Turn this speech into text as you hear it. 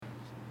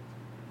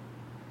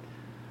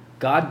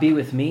God be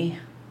with me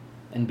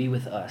and be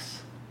with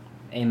us.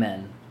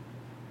 Amen.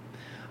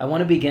 I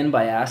want to begin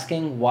by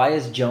asking, why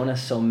is Jonah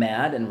so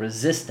mad and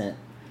resistant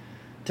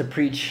to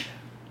preach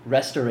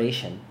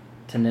restoration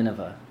to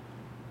Nineveh?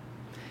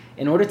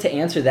 In order to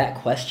answer that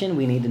question,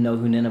 we need to know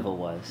who Nineveh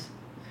was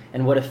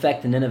and what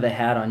effect Nineveh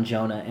had on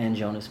Jonah and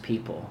Jonah's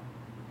people.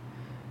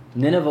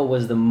 Nineveh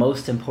was the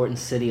most important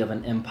city of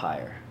an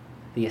empire,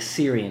 the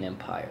Assyrian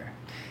Empire.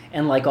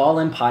 And like all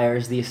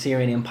empires, the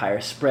Assyrian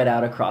Empire spread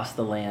out across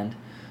the land,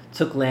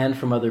 took land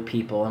from other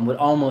people, and would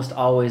almost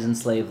always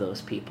enslave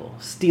those people,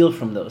 steal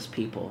from those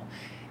people,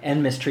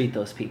 and mistreat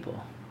those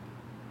people.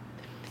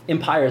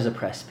 Empires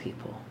oppress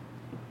people.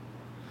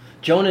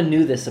 Jonah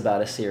knew this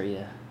about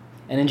Assyria,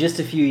 and in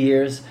just a few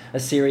years,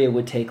 Assyria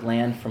would take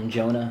land from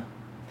Jonah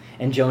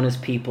and Jonah's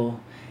people,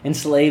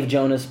 enslave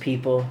Jonah's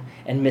people,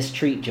 and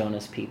mistreat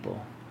Jonah's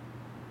people.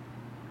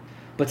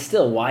 But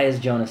still, why is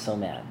Jonah so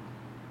mad?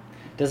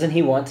 Doesn't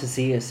he want to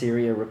see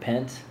Assyria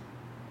repent?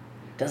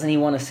 Doesn't he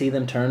want to see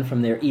them turn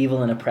from their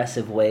evil and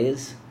oppressive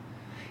ways?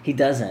 He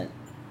doesn't.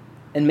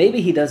 And maybe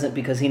he doesn't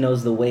because he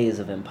knows the ways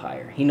of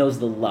empire. He knows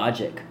the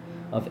logic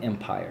of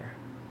empire.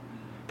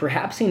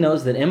 Perhaps he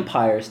knows that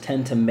empires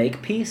tend to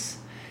make peace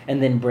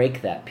and then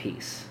break that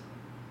peace.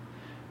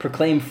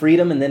 Proclaim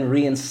freedom and then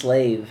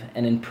re-enslave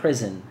and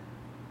imprison.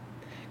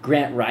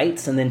 Grant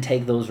rights and then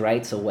take those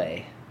rights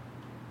away.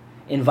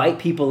 Invite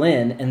people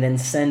in and then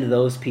send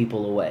those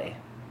people away.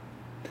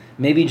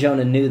 Maybe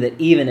Jonah knew that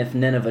even if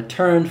Nineveh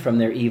turned from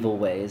their evil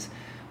ways,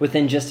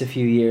 within just a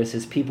few years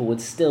his people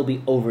would still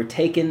be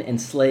overtaken,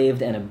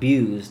 enslaved, and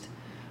abused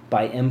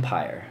by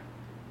empire.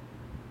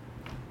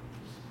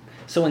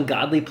 So in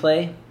Godly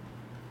Play,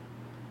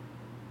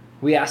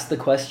 we ask the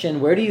question,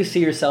 where do you see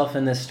yourself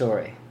in this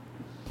story?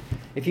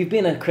 If you've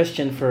been a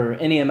Christian for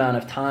any amount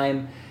of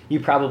time,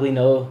 you probably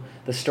know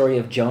the story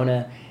of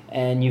Jonah,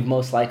 and you've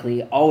most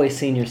likely always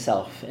seen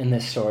yourself in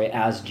this story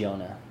as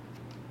Jonah.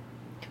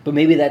 But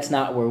maybe that's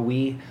not where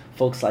we,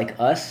 folks like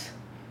us,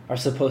 are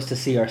supposed to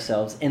see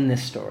ourselves in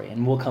this story,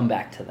 and we'll come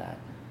back to that.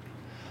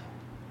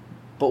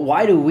 But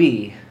why do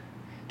we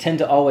tend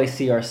to always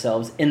see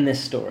ourselves in this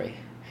story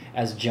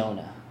as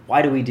Jonah?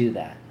 Why do we do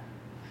that?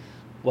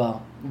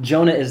 Well,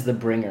 Jonah is the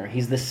bringer.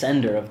 He's the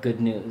sender of good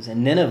news,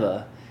 and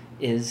Nineveh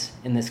is,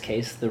 in this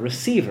case, the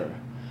receiver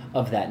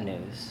of that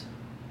news.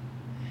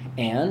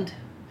 And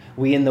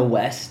we in the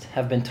West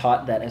have been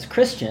taught that as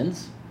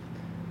Christians,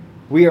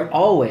 we are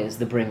always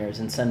the bringers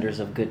and senders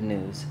of good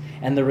news,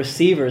 and the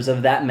receivers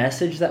of that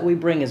message that we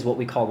bring is what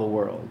we call the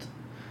world,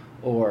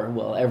 or,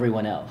 well,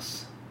 everyone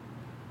else.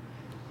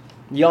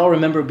 Y'all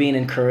remember being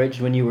encouraged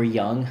when you were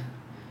young,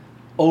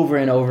 over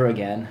and over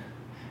again,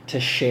 to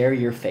share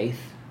your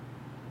faith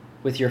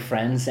with your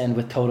friends and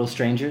with total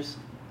strangers?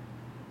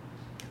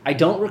 I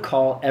don't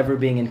recall ever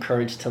being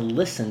encouraged to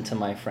listen to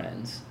my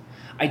friends.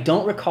 I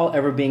don't recall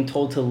ever being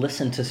told to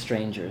listen to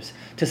strangers,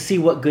 to see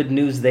what good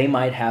news they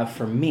might have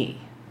for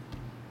me.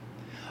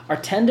 Our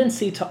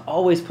tendency to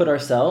always put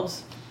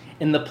ourselves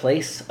in the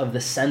place of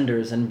the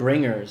senders and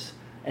bringers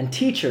and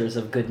teachers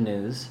of good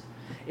news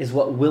is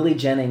what Willie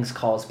Jennings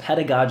calls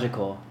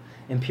pedagogical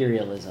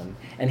imperialism.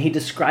 And he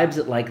describes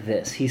it like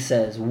this. He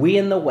says, "We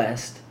in the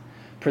West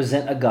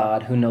present a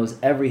God who knows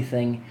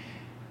everything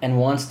and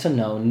wants to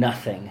know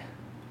nothing,"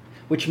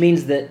 which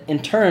means that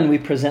in turn we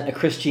present a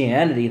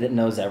Christianity that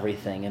knows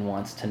everything and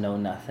wants to know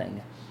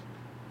nothing.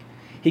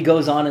 He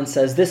goes on and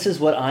says, "This is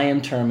what I am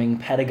terming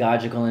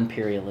pedagogical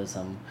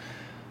imperialism,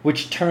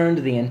 which turned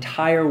the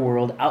entire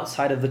world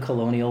outside of the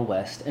colonial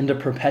West into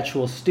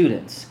perpetual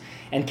students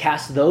and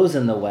cast those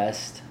in the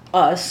West,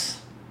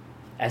 us,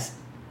 as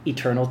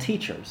eternal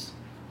teachers.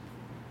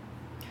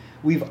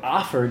 We've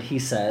offered," he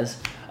says,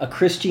 "a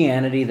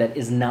Christianity that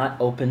is not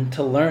open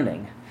to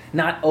learning,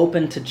 not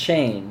open to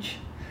change,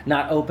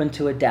 not open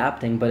to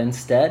adapting, but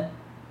instead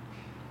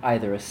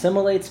either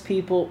assimilates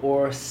people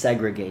or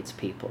segregates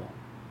people."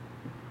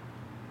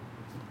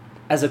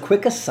 As a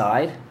quick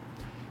aside,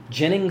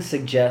 Jennings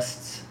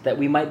suggests that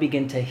we might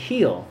begin to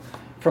heal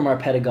from our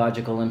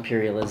pedagogical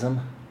imperialism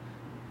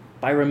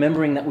by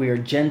remembering that we are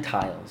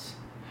Gentiles,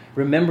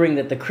 remembering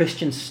that the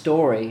Christian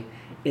story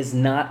is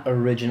not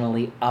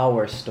originally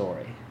our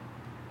story.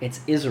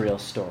 It's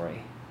Israel's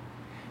story.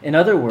 In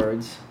other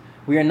words,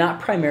 we are not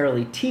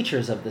primarily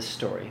teachers of this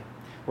story.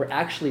 We're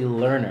actually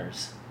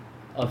learners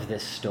of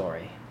this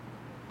story.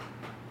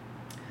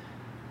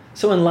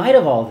 So in light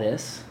of all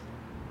this,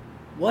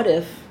 what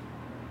if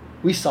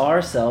we saw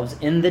ourselves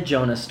in the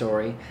Jonah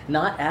story,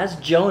 not as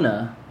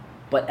Jonah,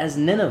 but as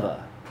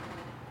Nineveh?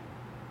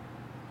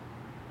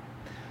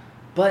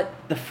 But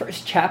the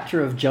first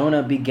chapter of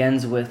Jonah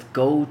begins with,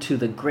 "Go to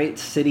the great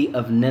city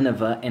of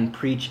Nineveh and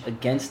preach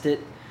against it,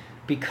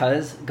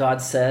 because,"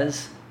 God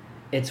says,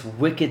 "its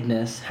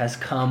wickedness has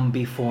come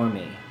before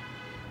me."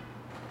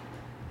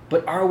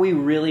 But are we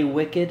really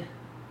wicked?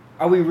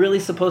 Are we really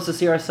supposed to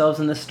see ourselves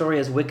in this story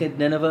as wicked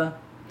Nineveh?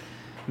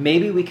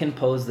 Maybe we can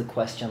pose the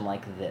question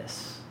like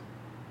this.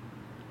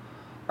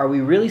 Are we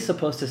really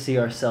supposed to see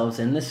ourselves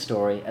in this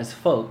story as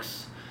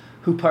folks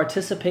who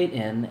participate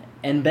in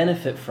and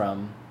benefit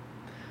from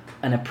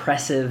an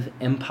oppressive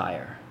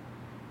empire?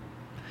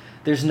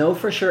 There's no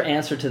for sure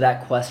answer to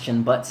that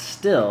question, but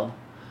still,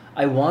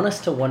 I want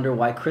us to wonder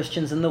why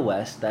Christians in the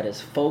West, that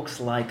is, folks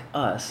like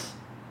us,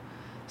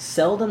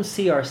 seldom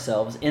see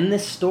ourselves in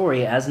this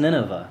story as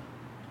Nineveh.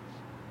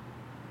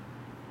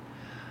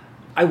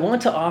 I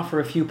want to offer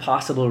a few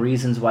possible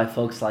reasons why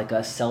folks like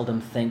us seldom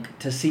think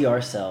to see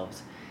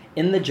ourselves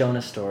in the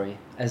Jonah story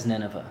as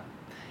Nineveh.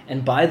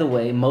 And by the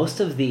way, most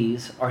of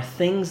these are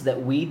things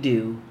that we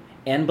do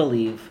and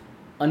believe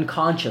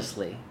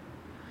unconsciously.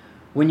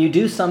 When you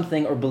do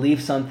something or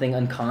believe something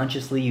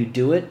unconsciously, you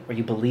do it or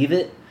you believe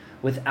it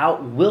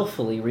without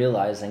willfully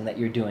realizing that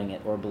you're doing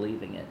it or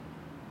believing it.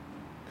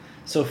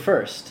 So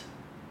first,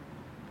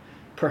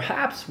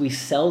 perhaps we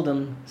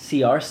seldom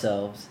see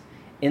ourselves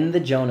in the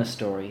Jonah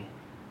story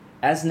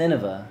as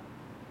Nineveh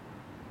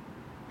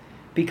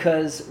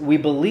because we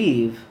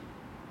believe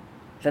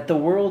that the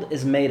world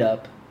is made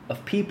up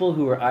of people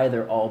who are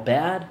either all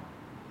bad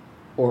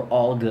or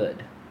all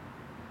good.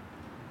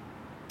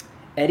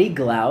 Eddie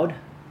Glaude,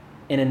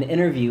 in an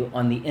interview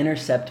on the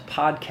Intercept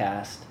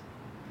podcast,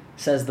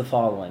 says the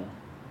following: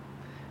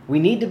 "We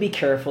need to be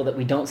careful that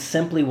we don't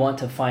simply want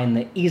to find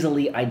the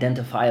easily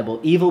identifiable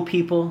evil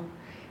people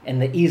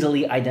and the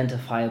easily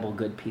identifiable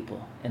good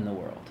people in the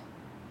world.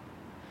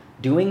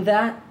 Doing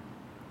that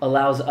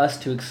allows us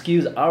to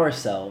excuse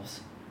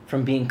ourselves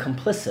from being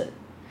complicit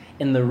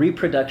in the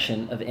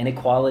reproduction of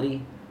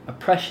inequality,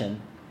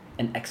 oppression,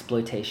 and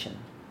exploitation."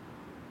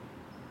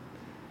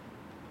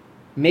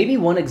 Maybe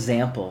one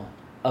example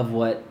of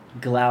what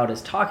Glaude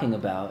is talking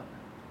about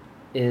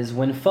is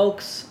when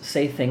folks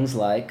say things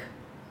like,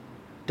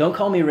 "Don't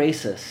call me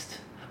racist.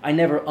 I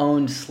never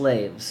owned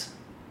slaves."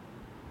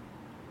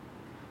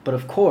 But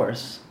of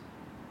course,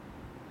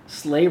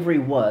 slavery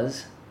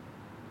was,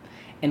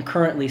 and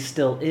currently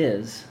still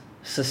is,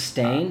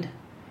 sustained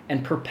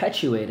and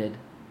perpetuated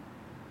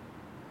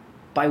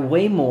by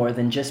way more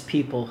than just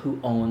people who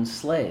own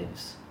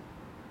slaves.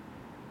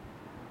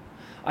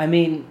 I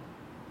mean,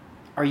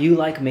 are you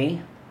like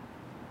me?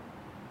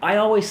 I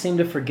always seem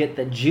to forget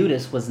that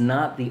Judas was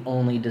not the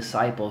only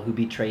disciple who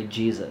betrayed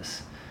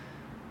Jesus.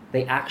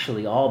 They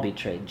actually all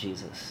betrayed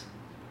Jesus.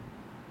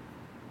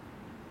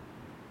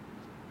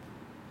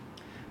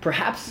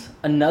 Perhaps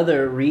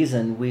another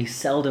reason we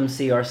seldom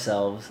see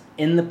ourselves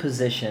in the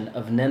position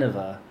of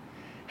Nineveh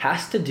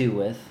has to do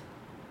with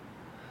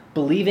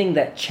believing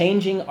that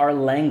changing our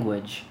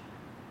language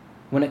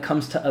when it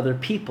comes to other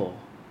people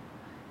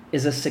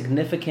is a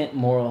significant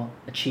moral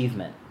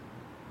achievement.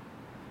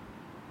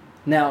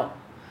 Now,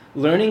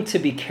 learning to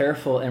be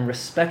careful and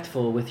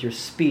respectful with your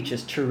speech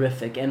is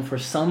terrific, and for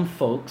some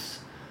folks,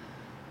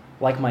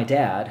 like my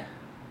dad,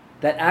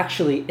 that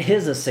actually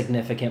is a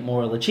significant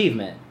moral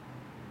achievement.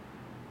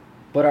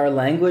 But our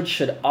language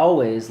should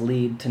always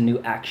lead to new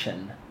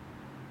action.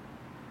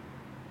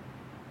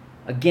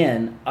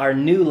 Again, our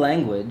new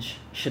language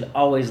should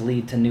always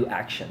lead to new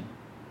action.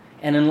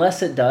 And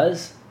unless it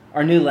does,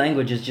 our new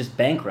language is just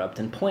bankrupt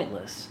and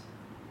pointless.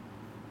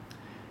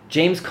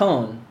 James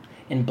Cone,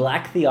 in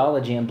Black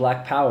Theology and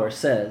Black Power,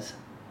 says,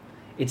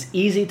 "It's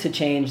easy to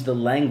change the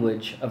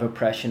language of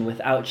oppression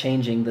without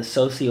changing the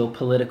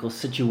socio-political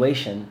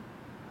situation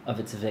of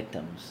its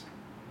victims."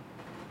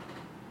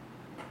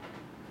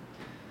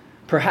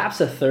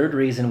 Perhaps a third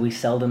reason we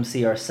seldom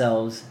see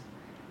ourselves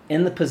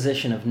in the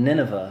position of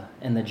Nineveh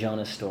in the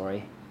Jonah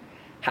story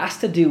has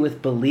to do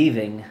with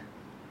believing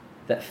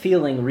that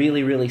feeling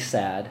really, really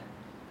sad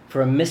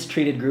for a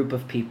mistreated group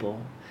of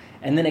people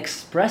and then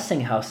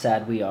expressing how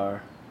sad we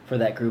are for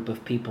that group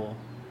of people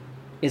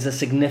is a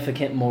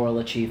significant moral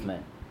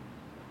achievement.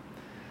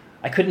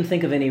 I couldn't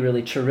think of any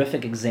really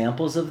terrific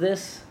examples of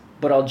this,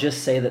 but I'll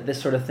just say that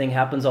this sort of thing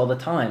happens all the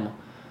time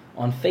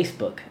on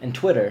Facebook and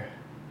Twitter.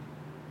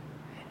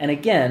 And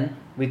again,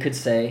 we could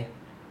say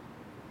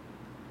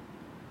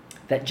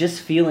that just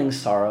feeling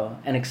sorrow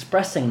and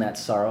expressing that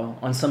sorrow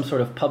on some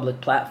sort of public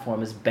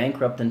platform is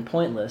bankrupt and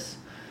pointless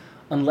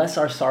unless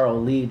our sorrow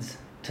leads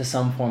to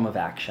some form of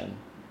action.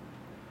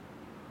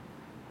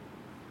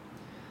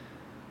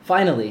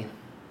 Finally,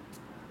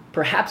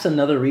 perhaps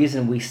another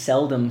reason we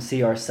seldom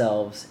see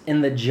ourselves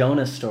in the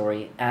Jonah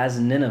story as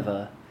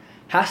Nineveh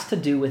has to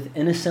do with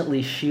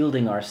innocently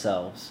shielding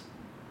ourselves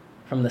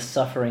from the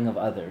suffering of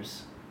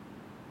others.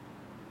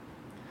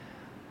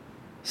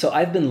 So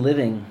I've been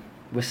living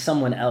with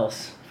someone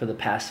else for the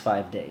past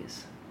 5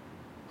 days.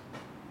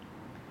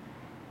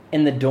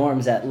 In the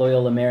dorms at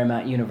Loyola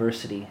Marymount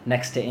University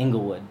next to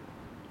Inglewood,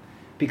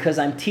 because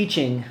I'm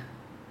teaching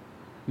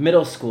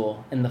middle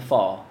school in the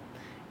fall,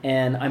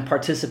 and I'm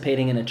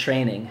participating in a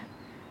training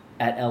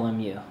at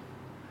LMU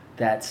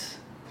that's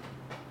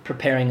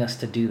preparing us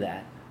to do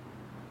that.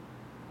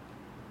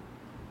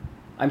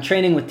 I'm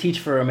training with Teach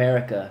for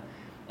America,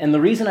 and the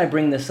reason I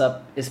bring this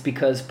up is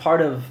because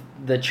part of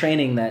the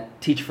training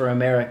that Teach for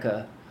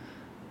America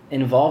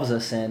involves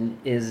us in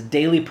is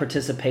daily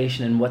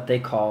participation in what they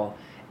call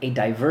a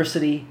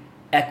diversity,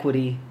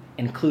 equity,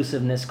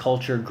 inclusiveness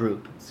culture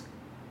group. It's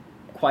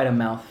quite a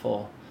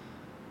mouthful.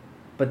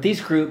 But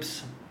these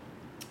groups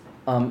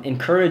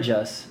encourage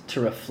us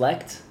to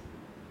reflect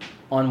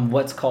on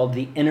what's called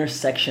the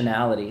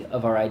intersectionality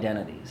of our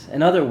identities.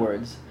 In other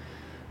words,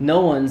 no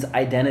one's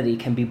identity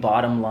can be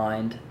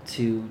bottom-lined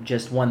to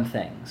just one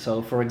thing.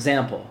 So, for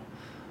example,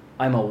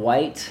 I'm a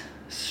white,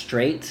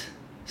 straight,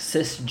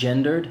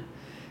 cisgendered,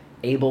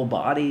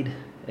 able-bodied,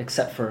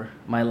 except for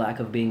my lack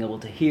of being able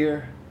to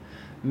hear,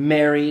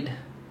 married,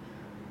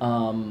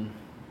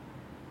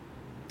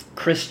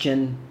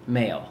 Christian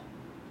male.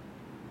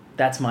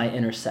 That's my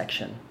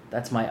intersection.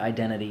 That's my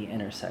identity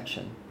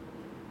intersection.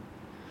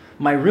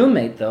 My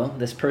roommate, though,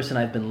 this person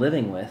I've been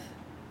living with,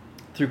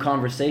 through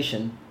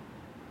conversation,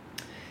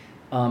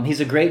 he's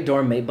a great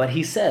dorm mate, but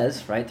he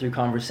says, right, through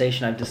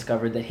conversation I've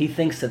discovered that he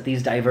thinks that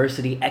these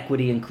diversity,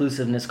 equity,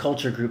 inclusiveness,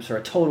 culture groups are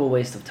a total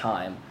waste of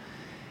time.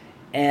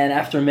 And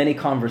after many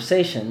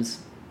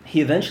conversations, he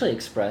eventually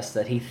expressed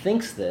that he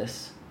thinks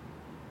this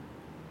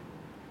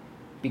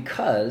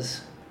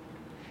because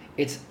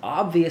it's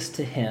obvious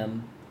to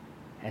him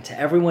and to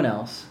everyone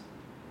else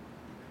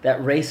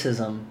that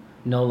racism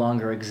no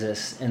longer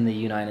exists in the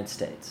United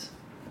States.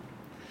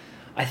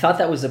 I thought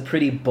that was a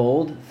pretty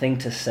bold thing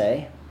to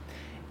say,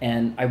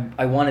 and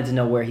I wanted to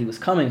know where he was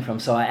coming from.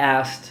 So I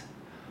asked,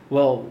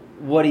 well,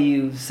 what do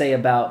you say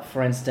about,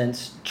 for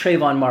instance,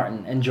 Trayvon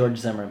Martin and George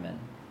Zimmerman?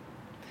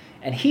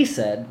 And he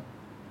said,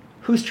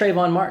 who's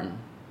Trayvon Martin?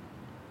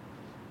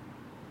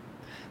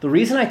 The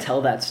reason I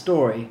tell that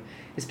story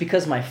is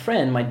because my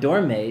friend, my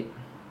dorm mate,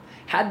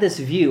 had this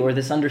view or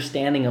this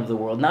understanding of the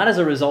world, not as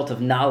a result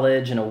of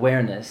knowledge and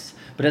awareness,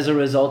 but as a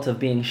result of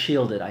being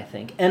shielded, I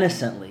think,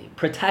 innocently,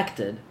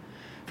 protected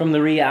from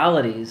the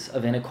realities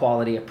of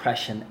inequality,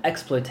 oppression,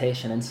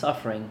 exploitation, and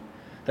suffering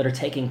that are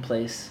taking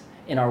place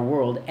in our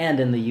world and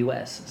in the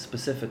U.S.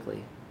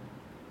 specifically.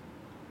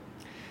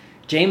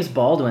 James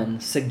Baldwin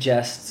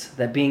suggests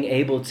that being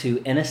able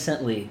to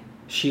innocently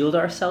shield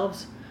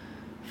ourselves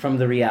from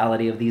the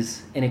reality of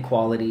these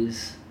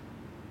inequalities,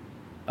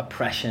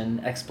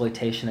 oppression,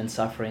 exploitation, and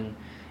suffering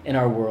in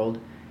our world,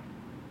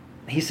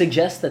 he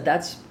suggests that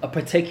that's a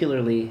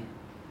particularly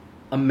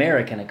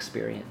American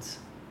experience.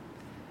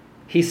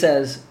 He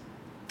says,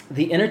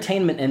 the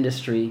entertainment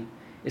industry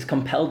is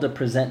compelled to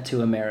present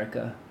to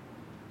America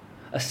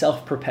a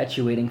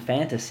self-perpetuating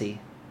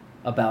fantasy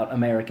about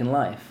American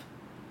life.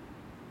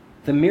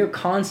 The mere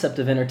concept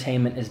of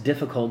entertainment is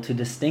difficult to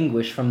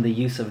distinguish from the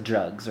use of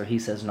drugs, or he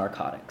says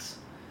narcotics.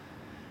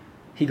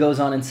 He goes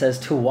on and says,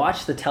 to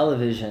watch the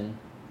television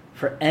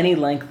for any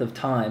length of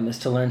time is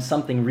to learn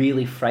something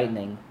really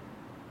frightening,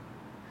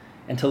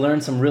 and to learn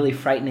some really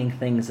frightening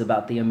things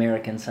about the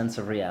American sense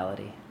of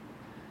reality.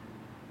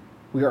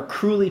 We are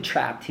cruelly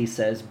trapped, he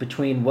says,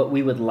 between what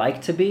we would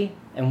like to be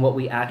and what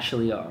we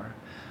actually are.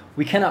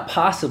 We cannot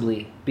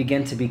possibly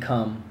begin to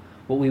become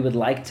what we would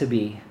like to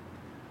be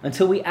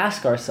until we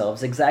ask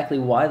ourselves exactly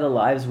why the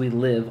lives we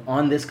live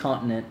on this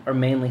continent are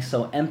mainly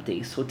so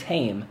empty, so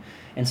tame,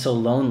 and so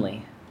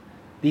lonely.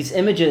 These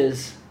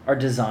images are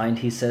designed,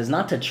 he says,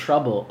 not to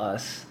trouble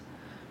us,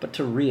 but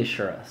to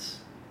reassure us.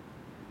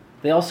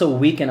 They also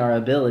weaken our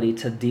ability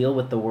to deal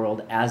with the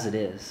world as it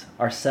is,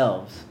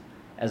 ourselves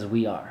as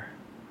we are.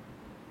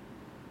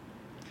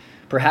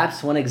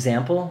 Perhaps one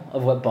example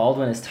of what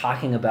Baldwin is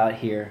talking about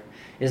here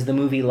is the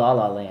movie La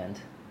La Land.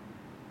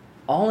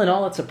 All in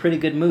all, it's a pretty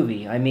good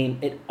movie. I mean,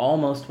 it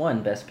almost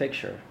won Best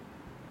Picture.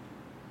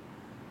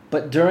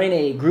 But during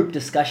a group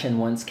discussion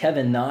once,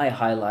 Kevin Nye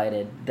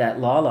highlighted that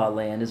La La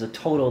Land is a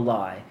total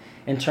lie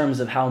in terms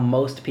of how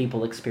most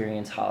people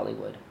experience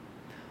Hollywood.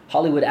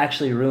 Hollywood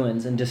actually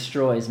ruins and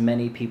destroys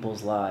many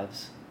people's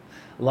lives.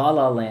 La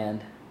La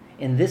Land,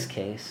 in this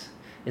case,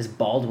 is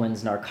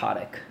Baldwin's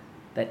narcotic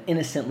that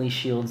innocently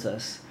shields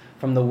us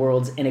from the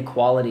world's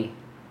inequality,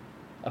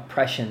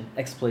 oppression,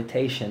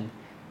 exploitation,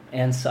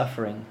 and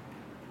suffering.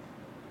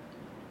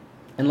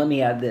 And let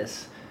me add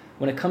this.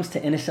 When it comes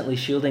to innocently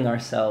shielding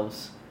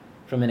ourselves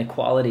from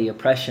inequality,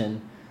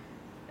 oppression,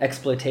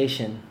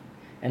 exploitation,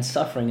 and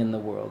suffering in the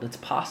world, it's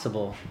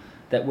possible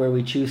that where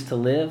we choose to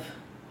live,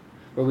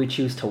 where we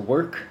choose to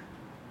work,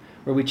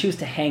 where we choose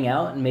to hang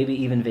out and maybe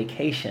even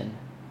vacation,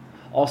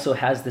 also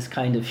has this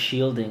kind of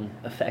shielding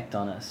effect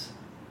on us.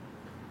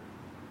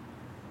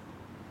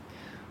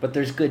 But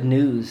there's good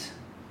news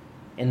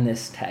in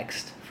this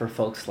text for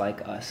folks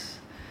like us.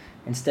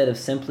 Instead of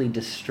simply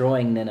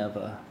destroying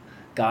Nineveh,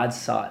 God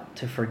sought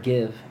to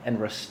forgive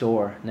and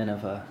restore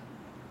Nineveh.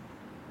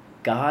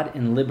 God,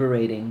 in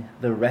liberating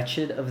the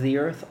wretched of the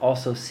earth,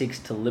 also seeks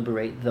to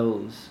liberate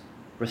those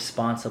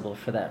responsible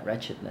for that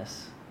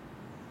wretchedness.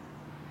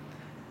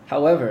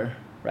 However,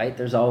 right,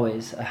 there's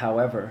always a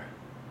however.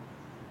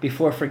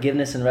 Before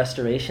forgiveness and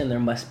restoration, there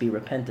must be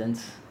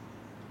repentance.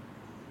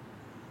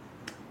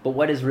 But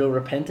what is real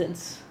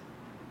repentance?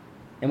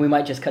 And we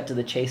might just cut to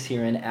the chase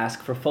here and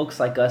ask, for folks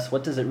like us,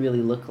 what does it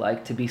really look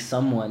like to be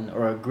someone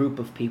or a group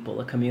of people,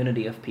 a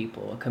community of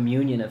people, a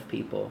communion of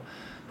people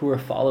who are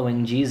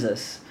following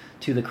Jesus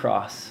to the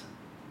cross?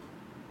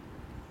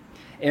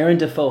 Aaron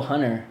Defoe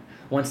Hunter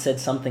once said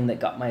something that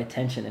got my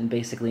attention, and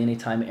basically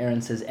anytime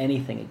Aaron says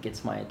anything, it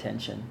gets my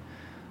attention.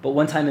 But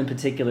one time in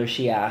particular,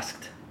 she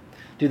asked,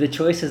 Do the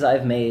choices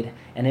I've made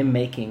and am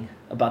making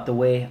about the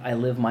way I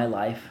live my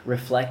life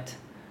reflect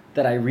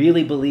that I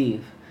really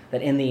believe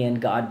that in the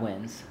end God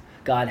wins?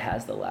 God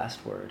has the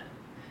last word.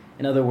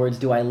 In other words,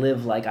 do I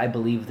live like I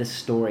believe this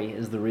story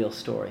is the real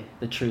story,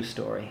 the true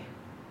story?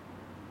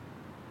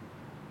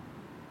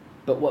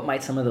 But what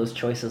might some of those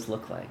choices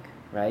look like,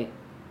 right?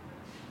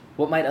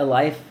 What might a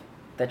life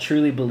that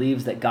truly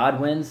believes that God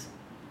wins,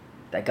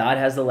 that God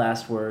has the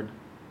last word,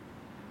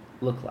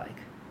 look like?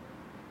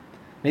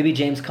 Maybe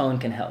James Cone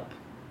can help.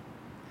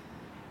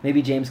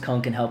 Maybe James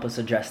Cone can help us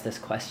address this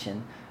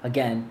question.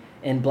 Again,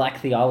 in Black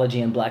Theology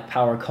and Black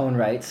Power, Cone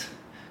writes,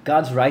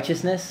 God's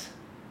righteousness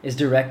is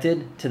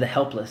directed to the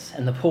helpless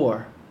and the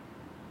poor,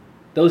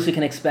 those who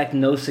can expect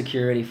no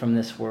security from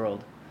this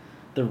world.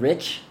 The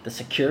rich, the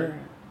secure,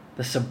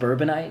 the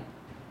suburbanite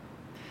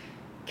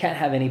can't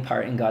have any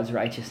part in God's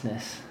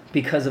righteousness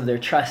because of their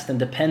trust and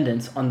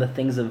dependence on the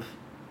things of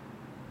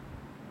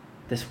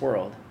this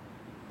world.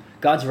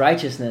 God's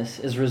righteousness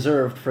is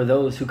reserved for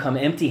those who come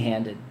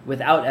empty-handed,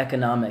 without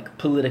economic,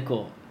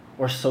 political,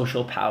 or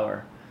social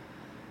power.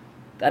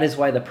 That is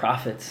why the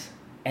prophets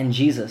and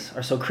Jesus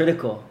are so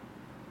critical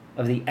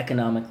of the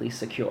economically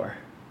secure.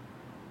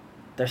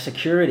 Their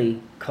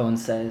security, Cone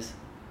says,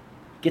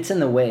 gets in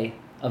the way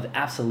of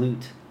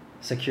absolute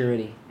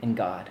security in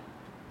God.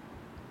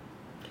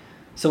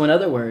 So in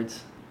other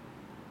words,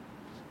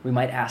 we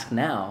might ask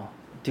now,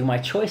 do my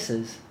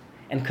choices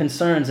and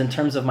concerns in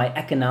terms of my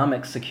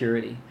economic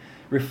security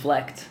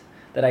reflect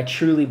that I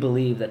truly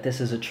believe that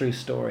this is a true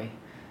story,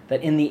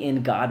 that in the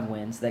end God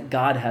wins, that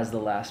God has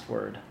the last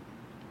word?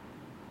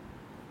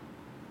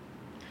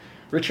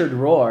 Richard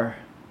Rohr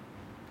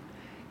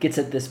gets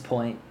at this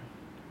point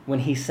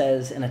when he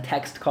says in a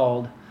text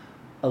called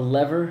A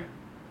Lever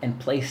and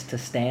Place to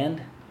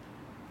Stand,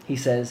 he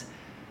says,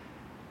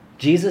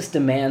 Jesus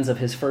demands of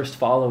his first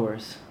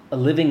followers a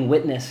living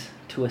witness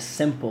to a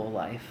simple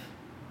life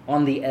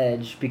on the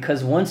edge,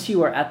 because once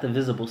you are at the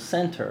visible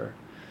center,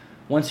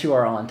 once you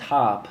are on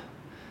top,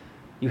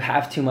 you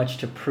have too much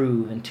to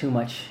prove and too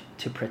much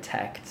to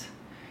protect.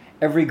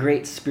 Every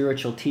great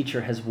spiritual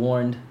teacher has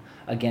warned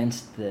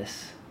against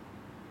this.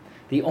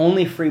 The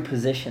only free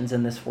positions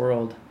in this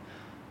world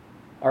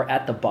are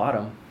at the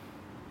bottom,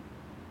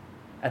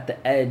 at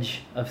the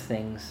edge of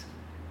things.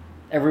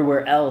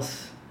 Everywhere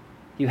else,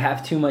 you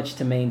have too much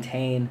to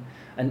maintain,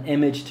 an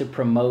image to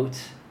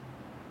promote,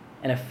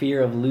 and a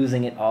fear of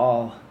losing it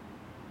all,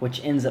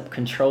 which ends up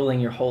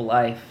controlling your whole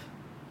life.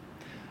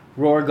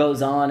 Rohr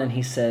goes on and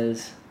he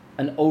says,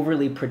 an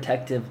overly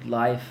protective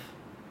life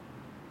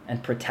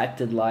and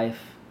protected life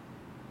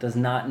does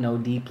not know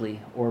deeply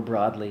or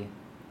broadly.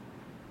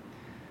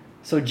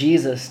 So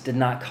Jesus did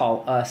not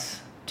call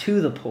us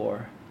to the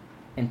poor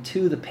and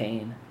to the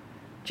pain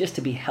just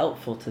to be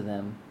helpful to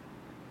them,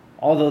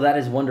 although that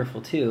is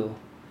wonderful too.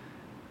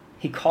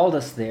 He called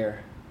us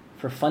there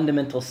for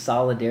fundamental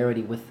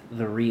solidarity with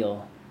the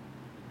real,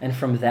 and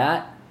from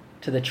that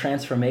to the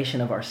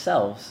transformation of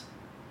ourselves.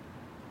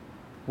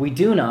 We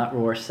do not,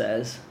 Rohr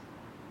says,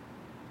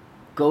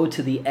 go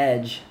to the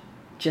edge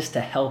just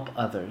to help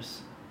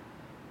others,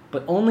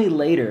 but only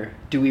later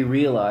do we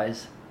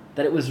realize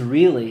that it was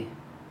really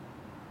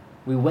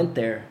we went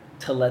there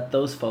to let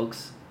those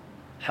folks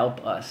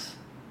help us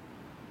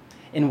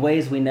in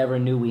ways we never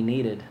knew we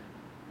needed.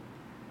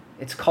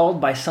 It's called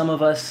by some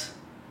of us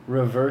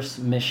reverse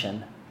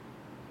mission.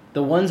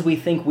 The ones we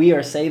think we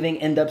are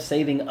saving end up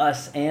saving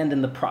us, and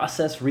in the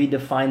process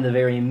redefine the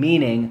very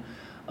meaning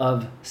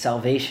of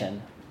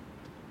salvation.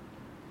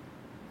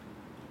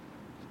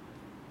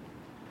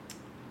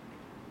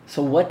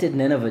 So what did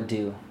Nineveh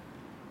do?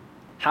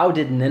 How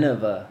did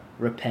Nineveh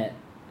repent?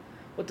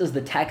 What does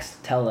the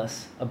text tell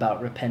us about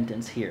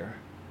repentance here?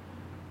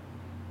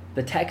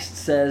 The text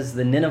says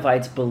the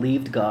Ninevites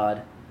believed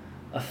God,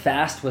 a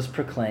fast was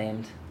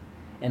proclaimed,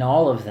 and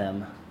all of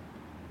them,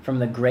 from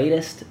the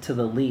greatest to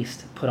the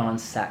least, put on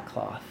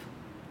sackcloth.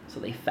 So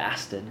they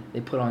fasted,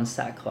 they put on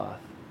sackcloth.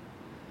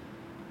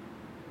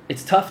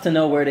 It's tough to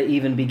know where to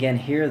even begin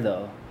here,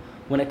 though,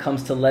 when it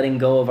comes to letting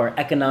go of our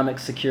economic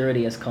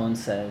security, as Cone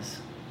says.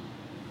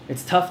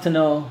 It's tough to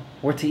know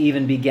where to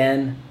even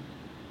begin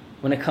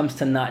when it comes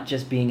to not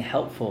just being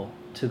helpful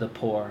to the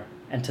poor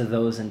and to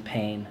those in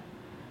pain,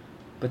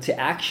 but to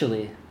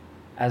actually,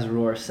 as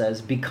Rohr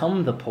says,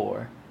 become the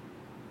poor,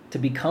 to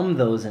become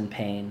those in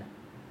pain,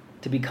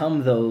 to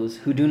become those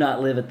who do not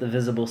live at the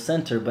visible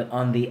center, but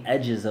on the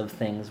edges of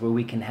things where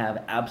we can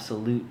have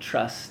absolute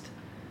trust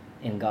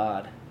in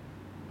God.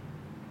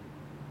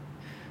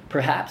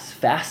 Perhaps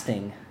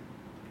fasting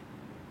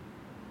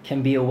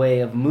can be a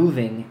way of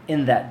moving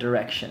in that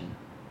direction.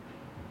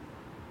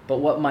 But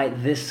what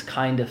might this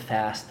kind of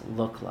fast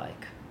look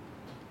like?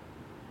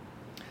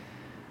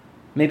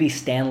 Maybe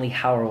Stanley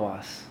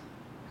Hauerwas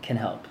can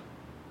help.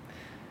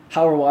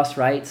 Hauerwas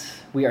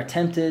writes, "We are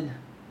tempted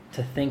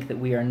to think that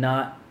we are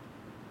not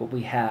what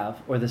we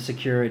have or the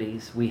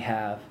securities we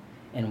have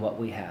in what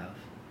we have."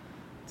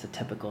 It's a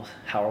typical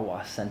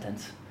Hauerwas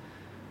sentence.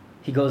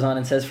 He goes on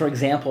and says, for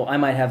example, I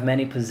might have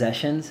many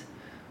possessions,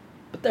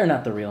 But they're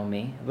not the real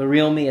me. The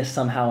real me is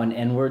somehow an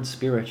inward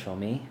spiritual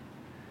me.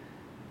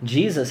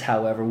 Jesus,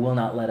 however, will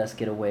not let us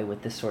get away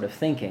with this sort of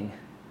thinking.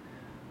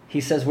 He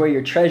says where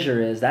your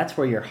treasure is, that's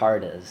where your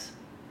heart is.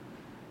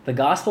 The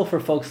gospel for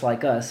folks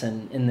like us,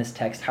 and in this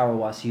text,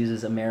 Hauerwas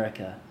uses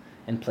America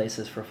in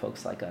places for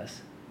folks like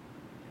us,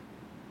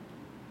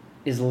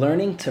 is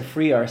learning to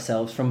free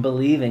ourselves from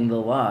believing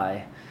the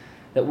lie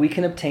that we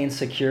can obtain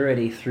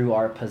security through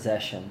our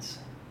possessions.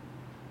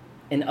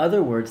 In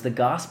other words, the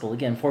gospel,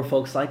 again, for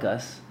folks like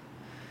us,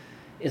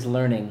 is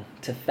learning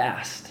to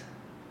fast.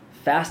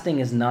 Fasting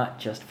is not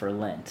just for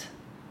Lent.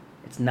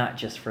 It's not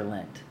just for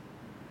Lent.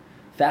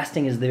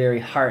 Fasting is the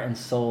very heart and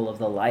soul of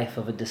the life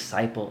of a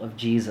disciple of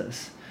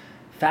Jesus.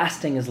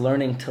 Fasting is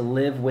learning to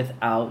live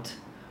without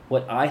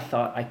what I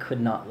thought I could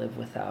not live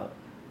without.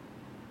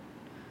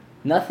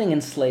 Nothing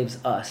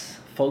enslaves us,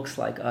 folks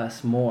like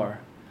us, more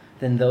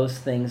than those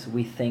things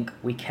we think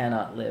we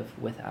cannot live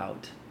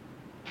without.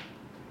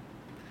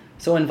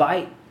 So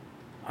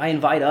I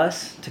invite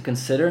us to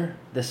consider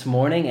this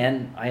morning,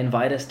 and I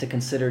invite us to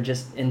consider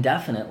just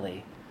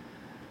indefinitely,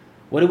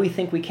 what do we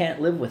think we can't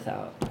live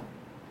without?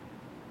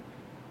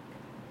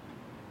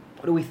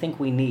 What do we think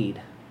we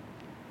need?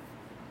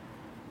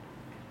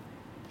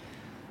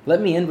 Let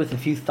me end with a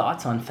few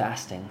thoughts on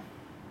fasting.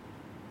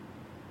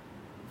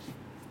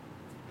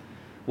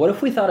 What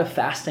if we thought of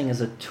fasting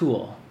as a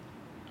tool?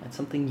 It's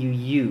something you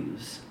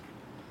use.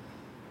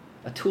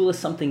 A tool is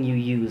something you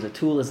use. A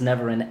tool is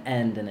never an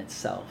end in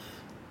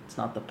itself. It's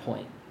not the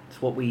point.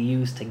 It's what we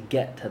use to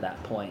get to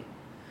that point.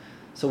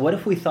 So what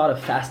if we thought of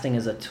fasting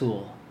as a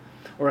tool,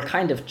 or a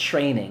kind of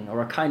training,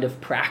 or a kind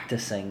of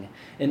practicing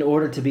in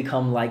order to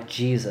become like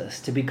Jesus,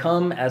 to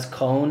become, as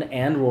Cohn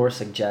and Rohr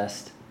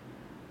suggest,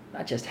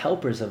 not just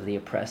helpers of the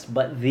oppressed,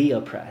 but the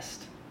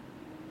oppressed.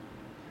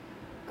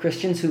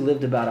 Christians who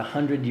lived about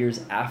 100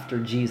 years after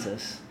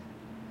Jesus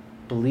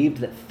believed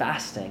that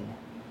fasting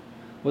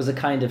was a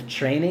kind of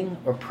training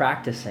or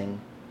practicing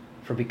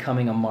for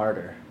becoming a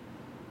martyr.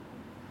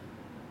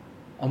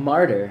 A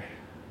martyr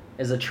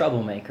is a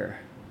troublemaker,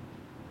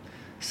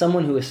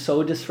 someone who is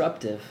so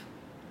disruptive,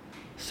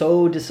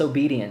 so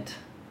disobedient,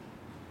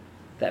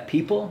 that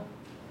people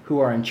who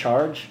are in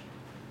charge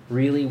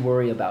really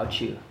worry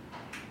about you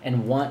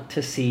and want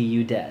to see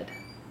you dead.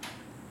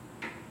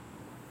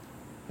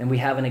 And we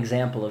have an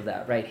example of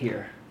that right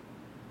here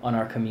on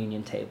our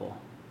communion table.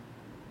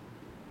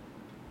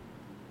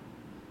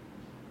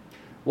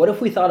 What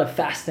if we thought of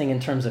fasting in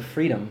terms of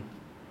freedom,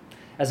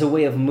 as a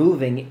way of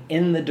moving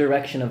in the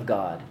direction of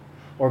God,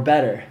 or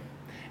better,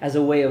 as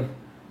a way of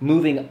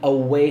moving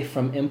away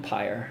from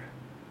empire,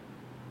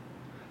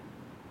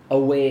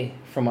 away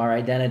from our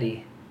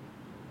identity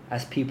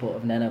as people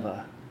of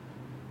Nineveh,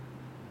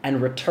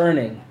 and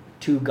returning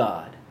to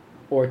God,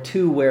 or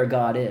to where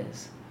God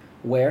is,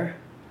 where,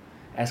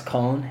 as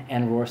Cohn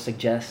and Rohr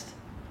suggest,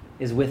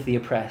 is with the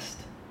oppressed.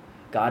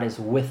 God is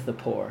with the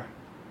poor.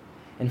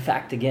 In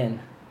fact,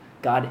 again,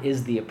 God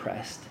is the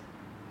oppressed.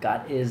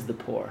 God is the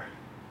poor.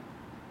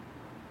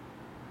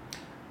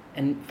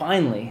 And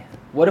finally,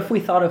 what if we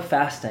thought of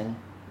fasting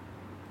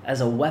as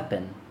a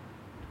weapon?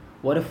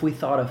 What if we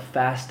thought of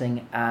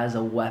fasting as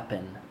a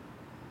weapon?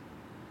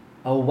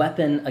 A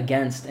weapon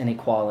against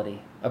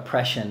inequality,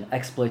 oppression,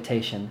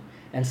 exploitation,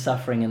 and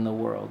suffering in the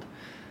world.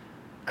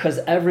 Because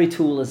every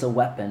tool is a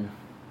weapon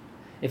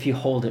if you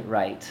hold it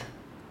right.